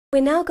We're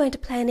now going to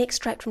play an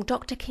extract from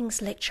Dr.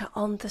 King's lecture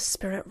on the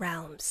spirit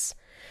realms,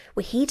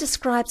 where he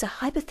describes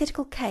a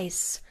hypothetical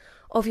case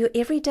of your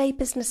everyday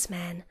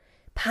businessman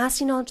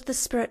passing on to the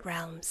spirit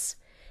realms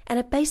and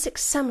a basic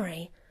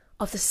summary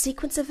of the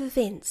sequence of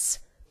events.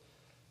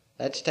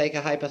 Let's take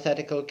a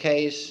hypothetical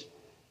case.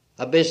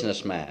 A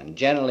businessman.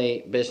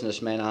 Generally,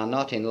 businessmen are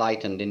not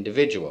enlightened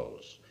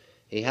individuals.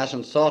 He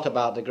hasn't thought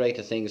about the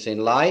greater things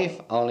in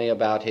life, only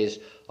about his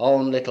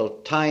own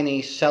little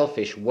tiny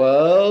selfish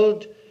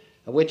world,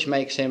 which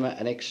makes him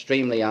an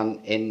extremely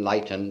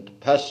unenlightened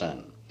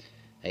person.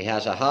 He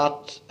has a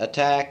heart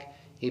attack,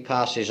 he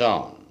passes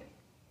on.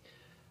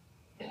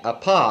 A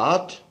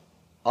part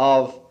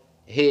of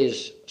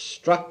his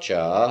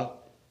structure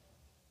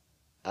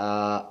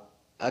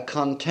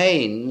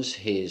contains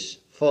his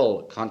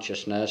full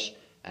consciousness,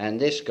 and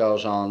this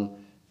goes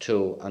on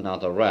to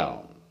another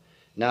realm.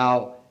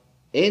 Now,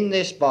 in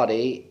this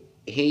body,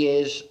 he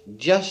is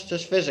just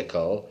as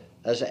physical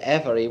as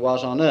ever he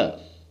was on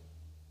earth.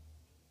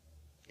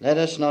 Let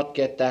us not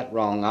get that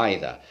wrong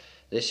either.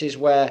 This is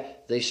where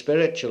the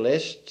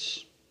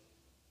spiritualists,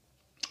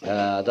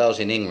 those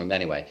in England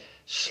anyway,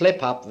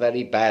 slip up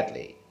very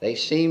badly. They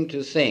seem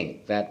to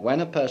think that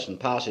when a person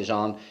passes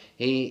on,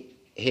 he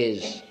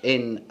is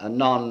in a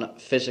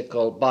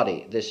non-physical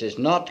body. This is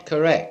not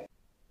correct.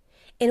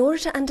 In order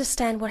to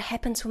understand what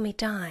happens when we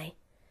die,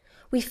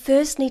 we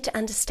first need to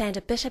understand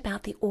a bit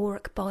about the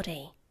auric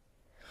body.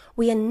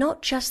 We are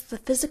not just the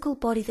physical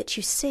body that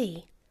you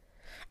see.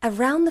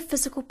 Around the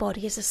physical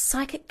body is a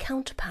psychic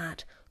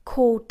counterpart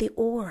called the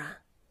aura.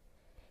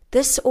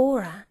 This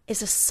aura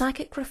is a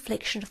psychic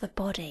reflection of the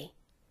body.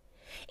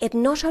 It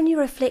not only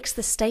reflects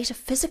the state of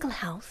physical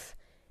health,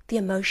 the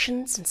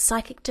emotions and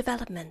psychic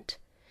development,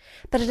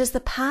 but it is the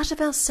part of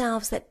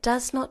ourselves that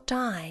does not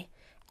die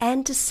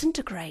and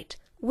disintegrate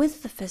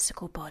with the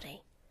physical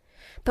body,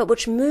 but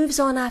which moves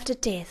on after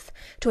death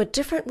to a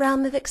different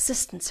realm of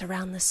existence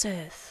around this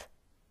earth.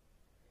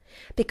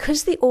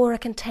 Because the aura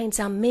contains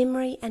our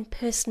memory and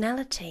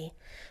personality,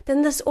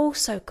 then this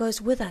also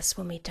goes with us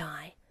when we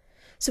die,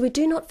 so we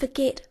do not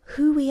forget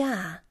who we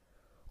are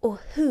or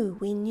who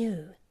we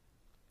knew.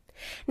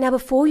 Now,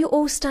 before you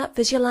all start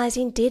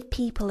visualizing dead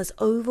people as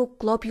oval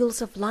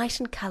globules of light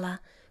and color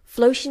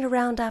floating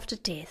around after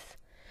death,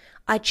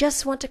 I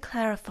just want to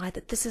clarify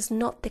that this is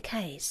not the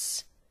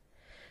case.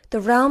 The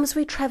realms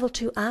we travel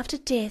to after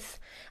death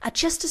are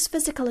just as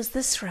physical as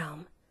this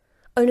realm,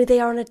 only they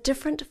are on a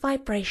different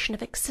vibration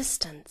of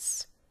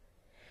existence.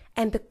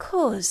 And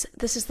because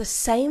this is the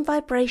same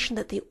vibration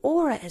that the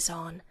aura is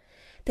on,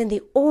 then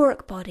the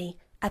auric body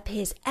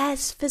appears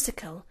as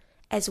physical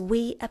as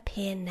we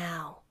appear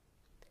now.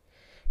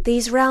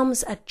 These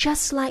realms are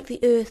just like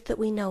the earth that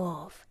we know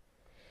of.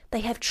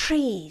 They have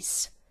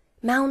trees,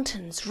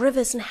 mountains,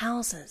 rivers, and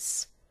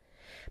houses.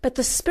 But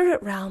the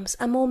spirit realms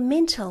are more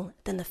mental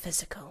than the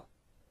physical.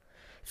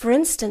 For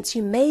instance,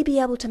 you may be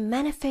able to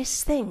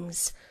manifest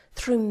things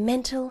through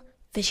mental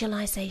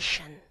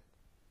visualization.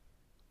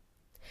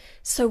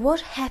 So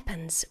what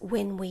happens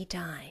when we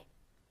die?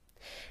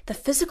 The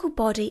physical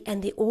body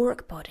and the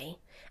auric body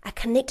are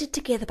connected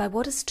together by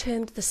what is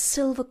termed the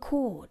silver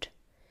cord.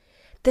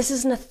 This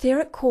is an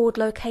etheric cord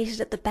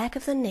located at the back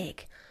of the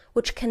neck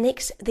which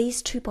connects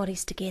these two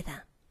bodies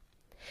together.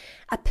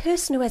 A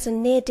person who has a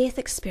near-death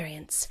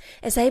experience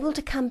is able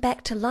to come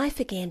back to life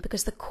again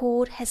because the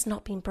cord has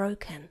not been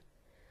broken.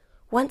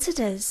 Once it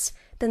is,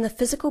 then the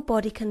physical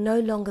body can no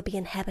longer be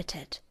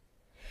inhabited.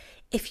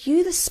 If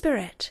you, the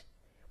spirit,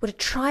 were to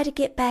try to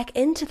get back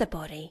into the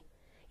body,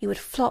 you would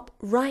flop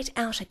right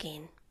out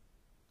again.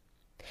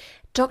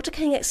 Dr.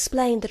 King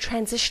explained the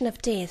transition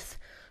of death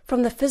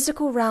from the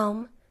physical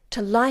realm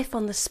to life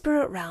on the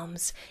spirit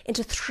realms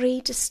into 3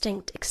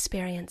 distinct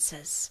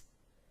experiences.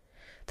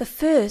 The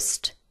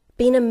first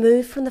being a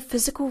move from the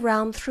physical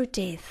realm through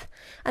death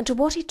into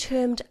what he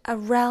termed a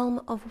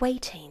realm of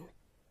waiting.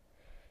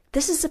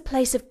 This is a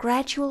place of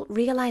gradual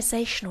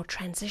realization or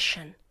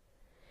transition,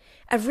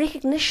 a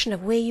recognition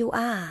of where you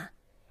are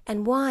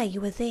and why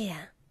you are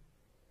there.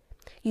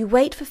 You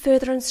wait for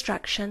further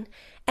instruction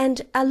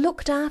and are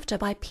looked after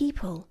by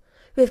people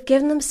who have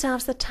given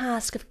themselves the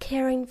task of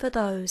caring for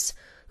those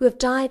who have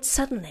died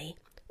suddenly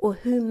or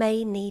who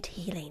may need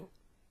healing.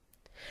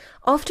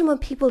 Often when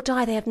people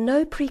die, they have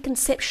no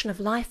preconception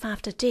of life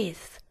after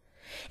death.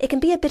 It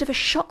can be a bit of a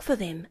shock for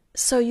them,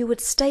 so you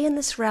would stay in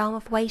this realm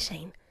of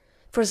waiting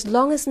for as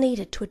long as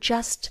needed to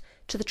adjust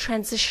to the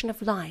transition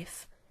of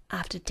life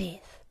after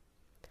death.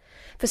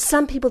 For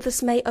some people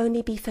this may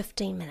only be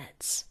 15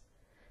 minutes.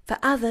 For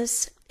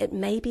others it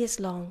may be as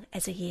long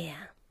as a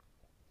year.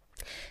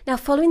 Now,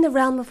 following the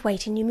realm of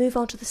waiting, you move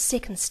on to the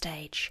second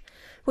stage,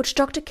 which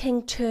Dr.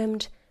 King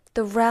termed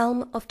the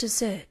realm of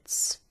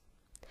desserts.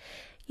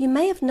 You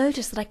may have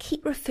noticed that I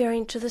keep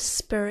referring to the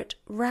spirit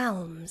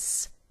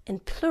realms in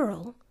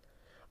plural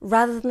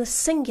rather than the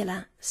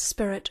singular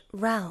spirit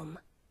realm.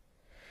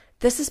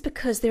 This is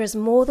because there is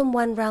more than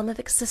one realm of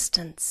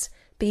existence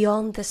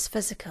beyond this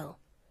physical.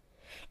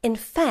 In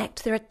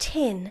fact, there are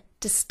 10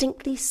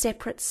 distinctly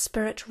separate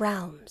spirit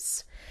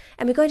realms,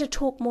 and we're going to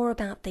talk more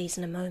about these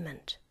in a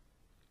moment.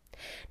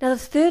 Now, the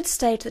third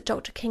stage that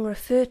Dr. King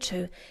referred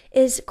to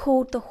is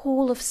called the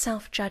Hall of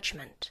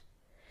Self-Judgment,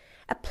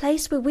 a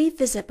place where we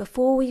visit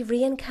before we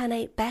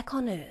reincarnate back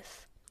on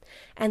earth,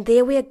 and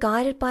there we are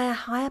guided by a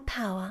higher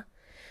power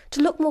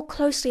to look more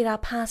closely at our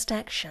past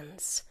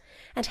actions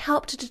and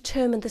help to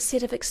determine the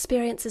set of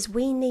experiences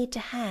we need to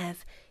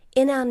have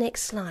in our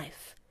next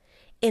life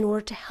in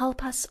order to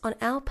help us on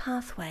our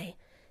pathway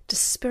to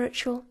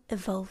spiritual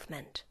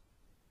evolvement.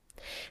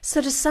 So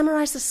to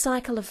summarize the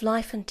cycle of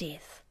life and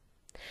death,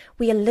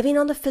 we are living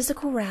on the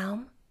physical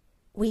realm,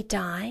 we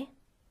die,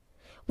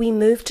 we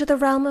move to the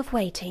realm of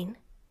waiting,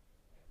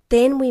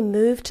 then we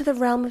move to the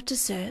realm of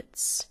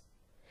desserts,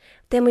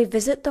 then we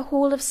visit the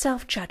Hall of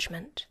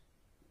Self-Judgment,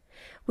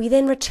 we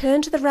then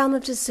return to the realm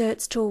of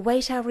desserts to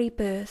await our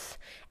rebirth,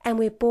 and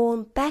we're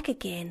born back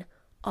again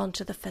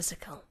onto the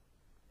physical.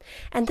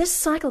 And this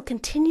cycle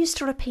continues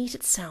to repeat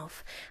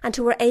itself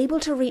until we're able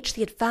to reach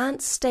the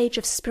advanced stage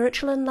of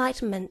spiritual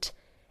enlightenment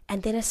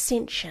and then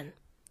ascension.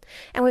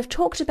 And we've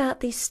talked about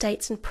these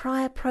states in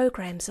prior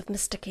programs of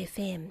Mystic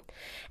FM,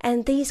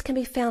 and these can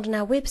be found on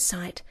our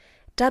website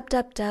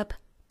www.tas.co.nz.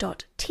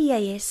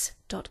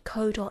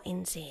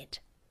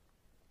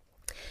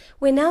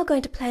 We're now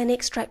going to play an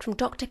extract from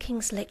Dr.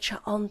 King's lecture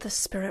on the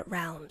spirit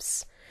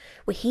realms,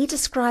 where he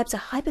describes a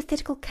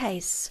hypothetical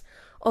case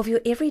of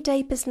your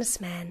everyday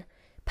businessman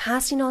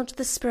passing on to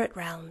the spirit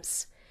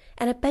realms,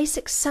 and a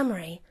basic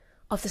summary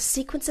of the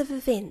sequence of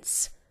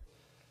events.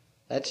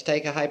 Let's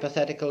take a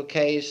hypothetical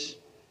case.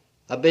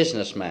 A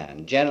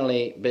businessman.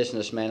 Generally,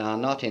 businessmen are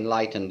not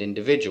enlightened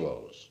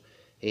individuals.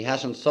 He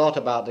hasn't thought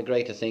about the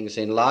greater things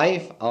in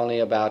life, only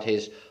about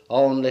his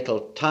own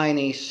little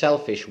tiny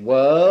selfish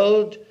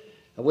world,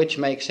 which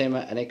makes him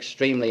an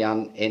extremely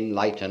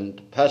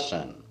unenlightened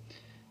person.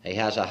 He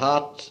has a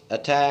heart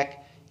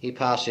attack, he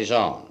passes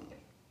on.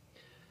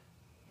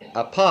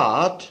 A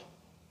part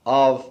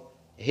of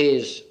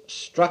his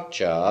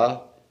structure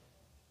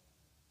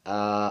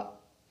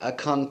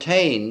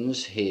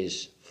contains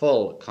his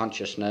full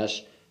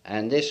consciousness,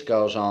 and this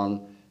goes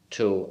on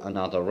to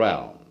another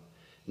realm.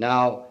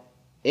 Now,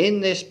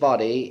 in this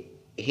body,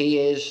 he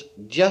is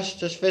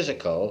just as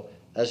physical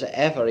as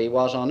ever he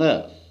was on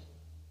earth.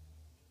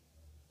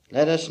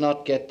 Let us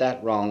not get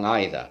that wrong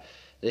either.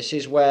 This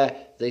is where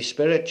the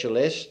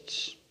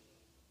spiritualists,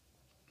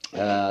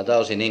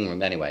 those in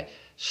England anyway,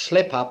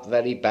 slip up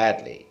very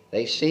badly.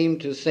 They seem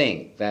to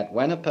think that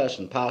when a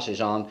person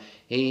passes on,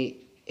 he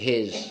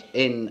is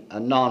in a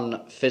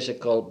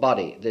non-physical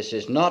body. This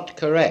is not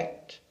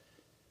correct.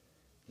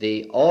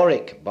 The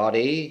auric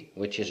body,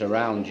 which is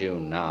around you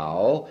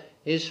now,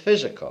 is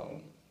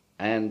physical,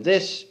 and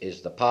this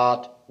is the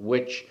part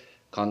which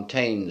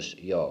contains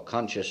your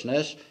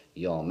consciousness,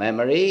 your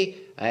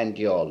memory, and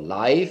your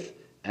life,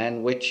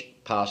 and which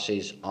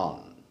passes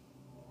on.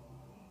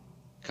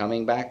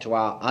 Coming back to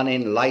our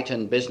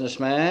unenlightened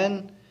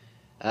businessman,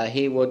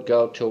 he would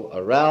go to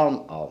a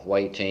realm of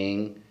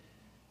waiting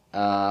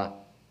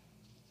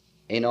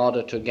in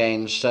order to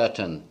gain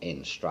certain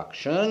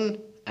instruction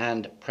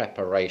and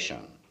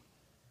preparation.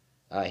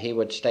 He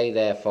would stay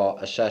there for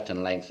a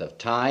certain length of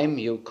time.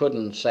 You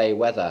couldn't say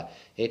whether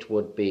it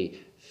would be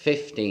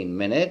 15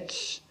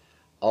 minutes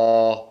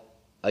or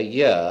a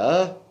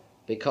year,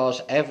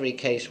 because every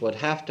case would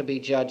have to be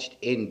judged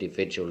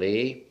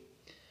individually.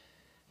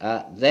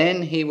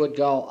 Then he would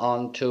go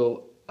on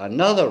to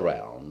another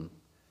realm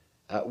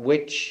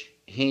which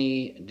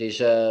he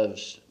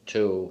deserves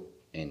to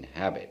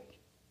inhabit.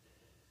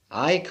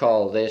 I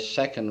call this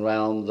second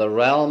realm the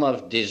realm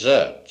of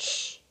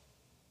desserts.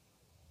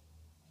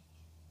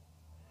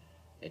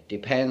 It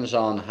depends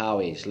on how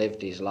he's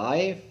lived his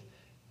life.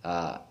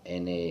 Our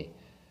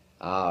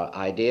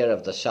idea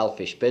of the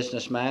selfish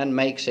businessman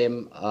makes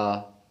him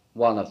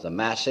one of the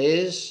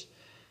masses,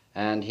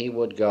 and he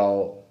would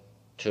go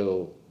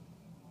to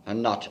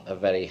not a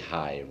very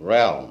high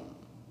realm.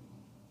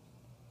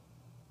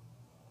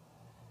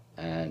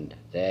 And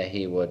there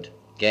he would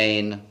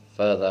gain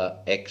further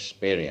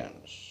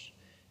experience.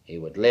 He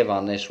would live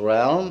on this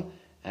realm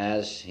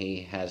as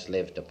he has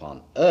lived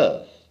upon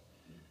earth.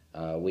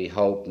 We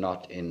hope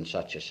not in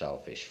such a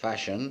selfish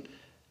fashion,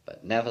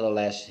 but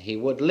nevertheless he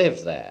would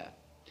live there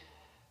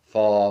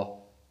for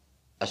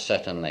a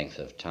certain length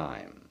of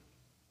time.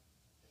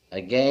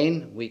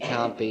 Again, we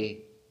can't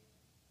be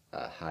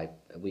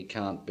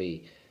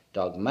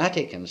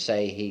dogmatic and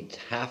say he'd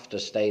have to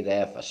stay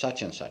there for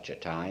such and such a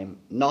time.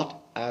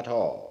 Not at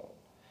all.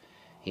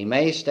 He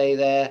may stay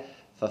there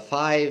for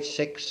 5,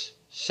 6,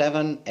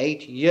 7,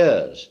 8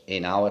 years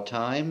in our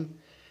time.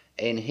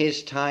 In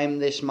his time,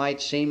 this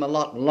might seem a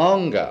lot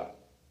longer.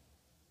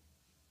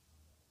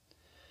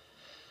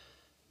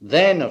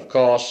 Then, of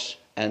course,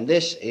 and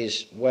this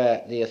is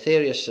where the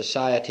Aetherius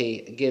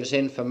Society gives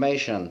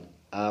information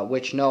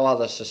which no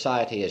other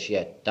society has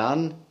yet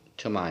done,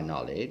 to my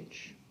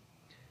knowledge,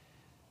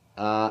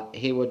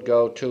 he would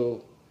go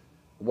to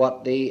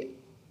what the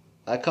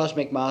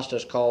Cosmic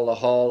Masters call the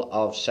Hall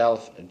of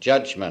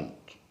Self-Judgment.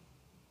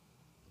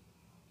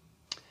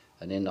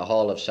 and in the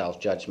hall of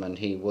self-judgment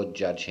he would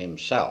judge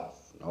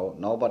himself. No,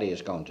 nobody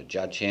is going to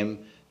judge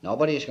him,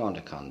 nobody is going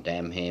to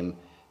condemn him,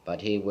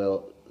 but he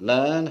will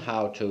learn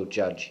how to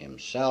judge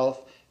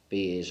himself,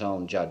 be his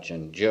own judge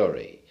and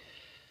jury.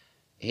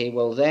 He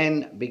will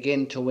then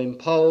begin to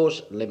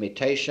impose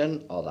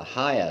limitation, or the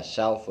higher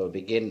self will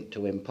begin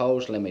to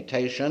impose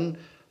limitation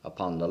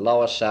upon the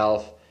lower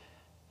self,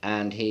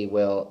 and he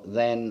will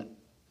then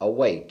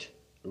await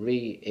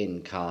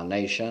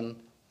reincarnation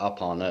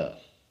upon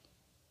earth.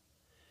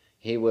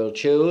 He will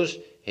choose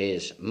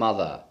his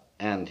mother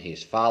and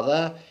his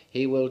father.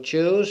 He will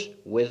choose,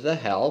 with the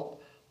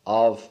help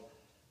of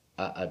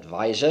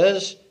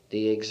advisors,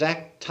 the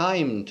exact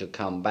time to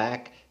come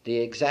back, the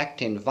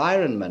exact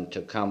environment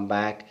to come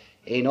back,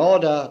 in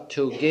order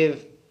to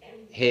give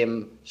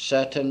him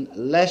certain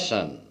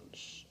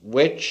lessons,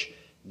 which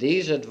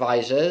these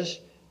advisors,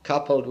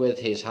 coupled with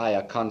his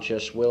higher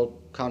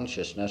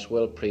consciousness,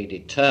 will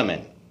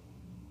predetermine.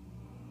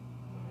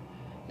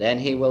 Then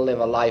he will live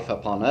a life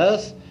upon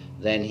earth,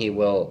 then he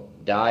will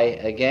die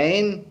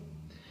again,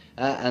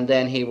 and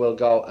then he will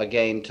go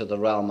again to the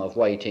realm of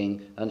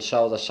waiting, and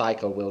so the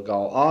cycle will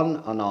go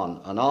on and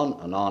on and on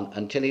and on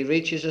until he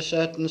reaches a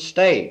certain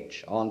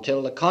stage, or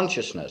until the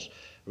consciousness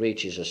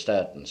reaches a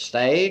certain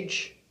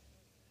stage.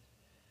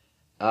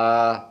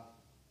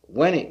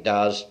 When it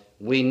does,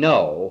 we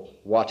know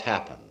what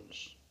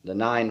happens. The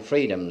 9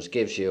 freedoms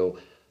gives you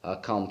a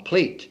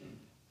complete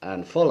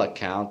and full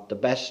account, the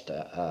best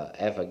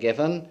ever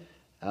given,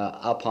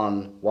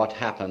 upon what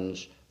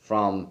happens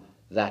from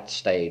that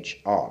stage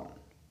on.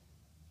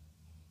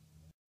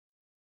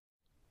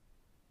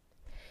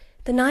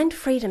 The 9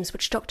 Freedoms,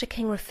 which Dr.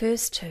 King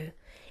refers to,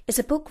 is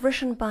a book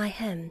written by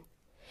him.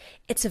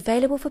 It's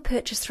available for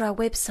purchase through our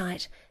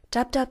website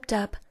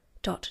www.tas.co.nz.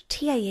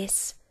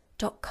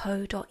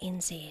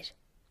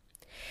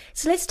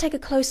 So let's take a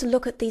closer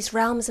look at these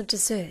realms of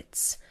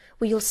desserts,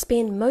 where you'll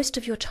spend most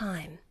of your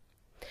time.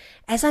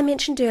 As I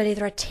mentioned earlier,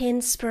 there are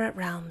 10 spirit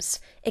realms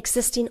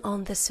existing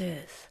on this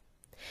earth.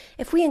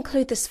 If we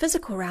include this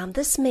physical realm,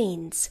 this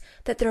means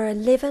that there are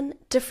 11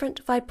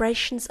 different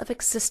vibrations of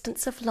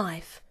existence of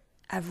life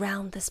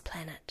around this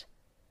planet.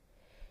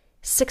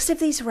 6 of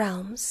these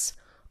realms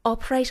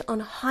operate on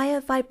higher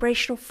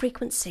vibrational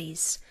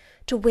frequencies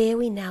to where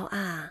we now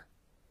are,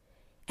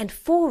 and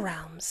 4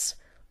 realms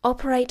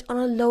operate on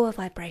a lower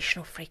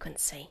vibrational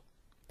frequency.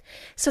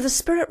 So the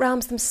spirit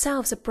realms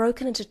themselves are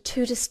broken into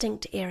 2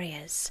 distinct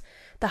areas: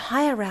 the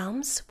higher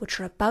realms, which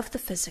are above the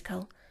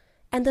physical,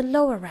 and the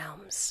lower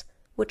realms,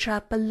 which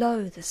are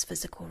below this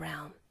physical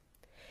realm.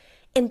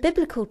 In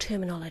biblical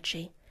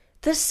terminology,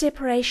 this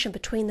separation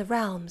between the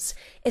realms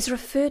is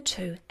referred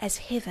to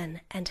as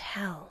heaven and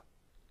hell.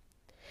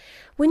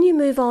 When you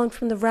move on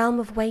from the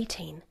realm of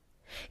waiting,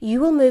 you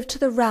will move to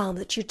the realm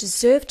that you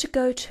deserve to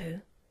go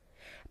to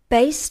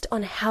based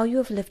on how you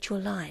have lived your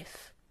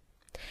life.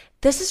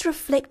 This is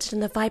reflected in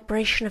the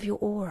vibration of your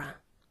aura.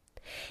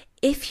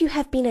 If you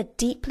have been a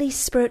deeply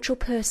spiritual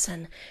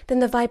person, then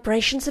the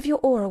vibrations of your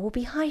aura will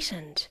be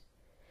heightened.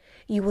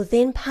 You will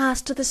then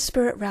pass to the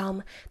spirit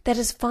realm that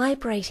is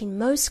vibrating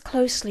most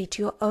closely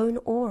to your own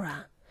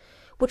aura,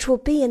 which will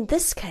be, in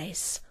this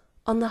case,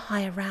 on the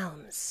higher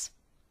realms.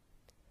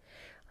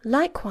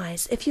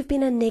 Likewise, if you've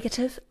been a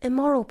negative,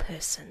 immoral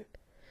person,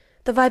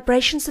 the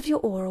vibrations of your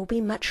aura will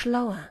be much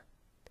lower.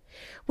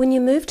 When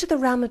you move to the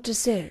realm of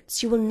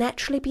desserts, you will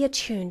naturally be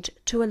attuned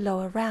to a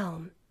lower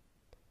realm.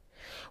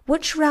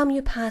 Which realm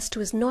you pass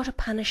to is not a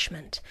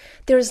punishment.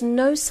 There is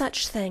no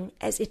such thing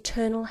as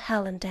eternal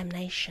hell and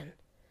damnation.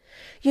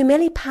 You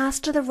merely pass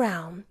to the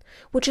realm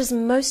which is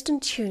most in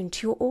tune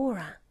to your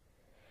aura,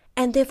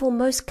 and therefore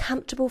most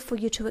comfortable for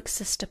you to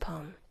exist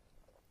upon.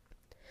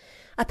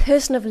 A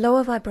person of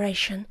lower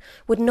vibration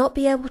would not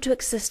be able to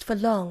exist for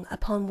long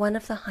upon one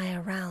of the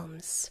higher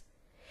realms,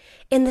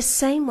 in the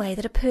same way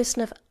that a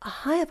person of a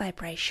higher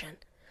vibration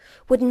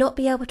would not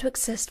be able to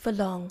exist for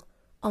long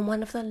on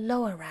one of the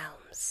lower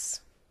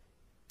realms.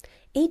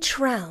 Each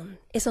realm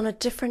is on a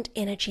different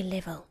energy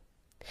level,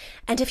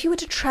 and if you were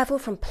to travel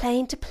from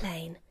plane to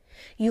plane,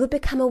 you would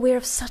become aware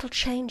of subtle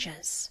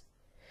changes,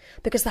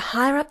 because the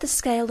higher up the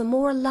scale, the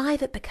more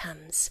alive it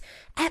becomes,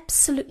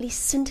 absolutely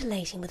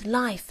scintillating with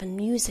life and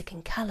music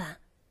and colour.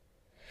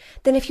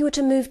 Then if you were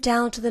to move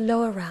down to the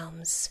lower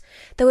realms,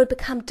 they would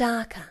become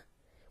darker,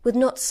 with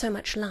not so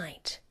much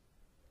light.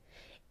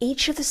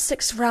 Each of the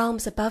 6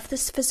 realms above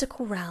this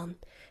physical realm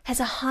has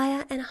a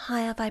higher and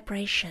higher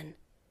vibration,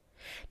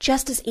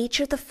 just as each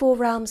of the 4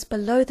 realms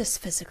below this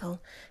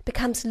physical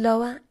becomes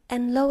lower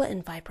and lower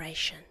in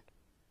vibration.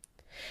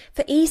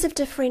 For ease of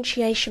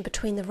differentiation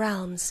between the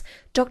realms,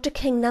 Dr.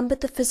 King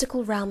numbered the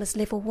physical realm as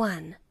level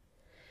 1,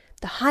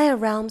 the higher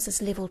realms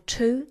as level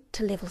 2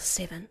 to level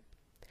 7,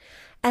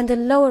 and the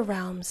lower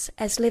realms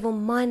as level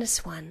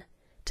 -1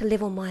 to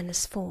level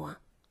 -4.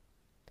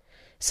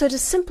 So to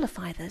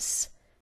simplify this,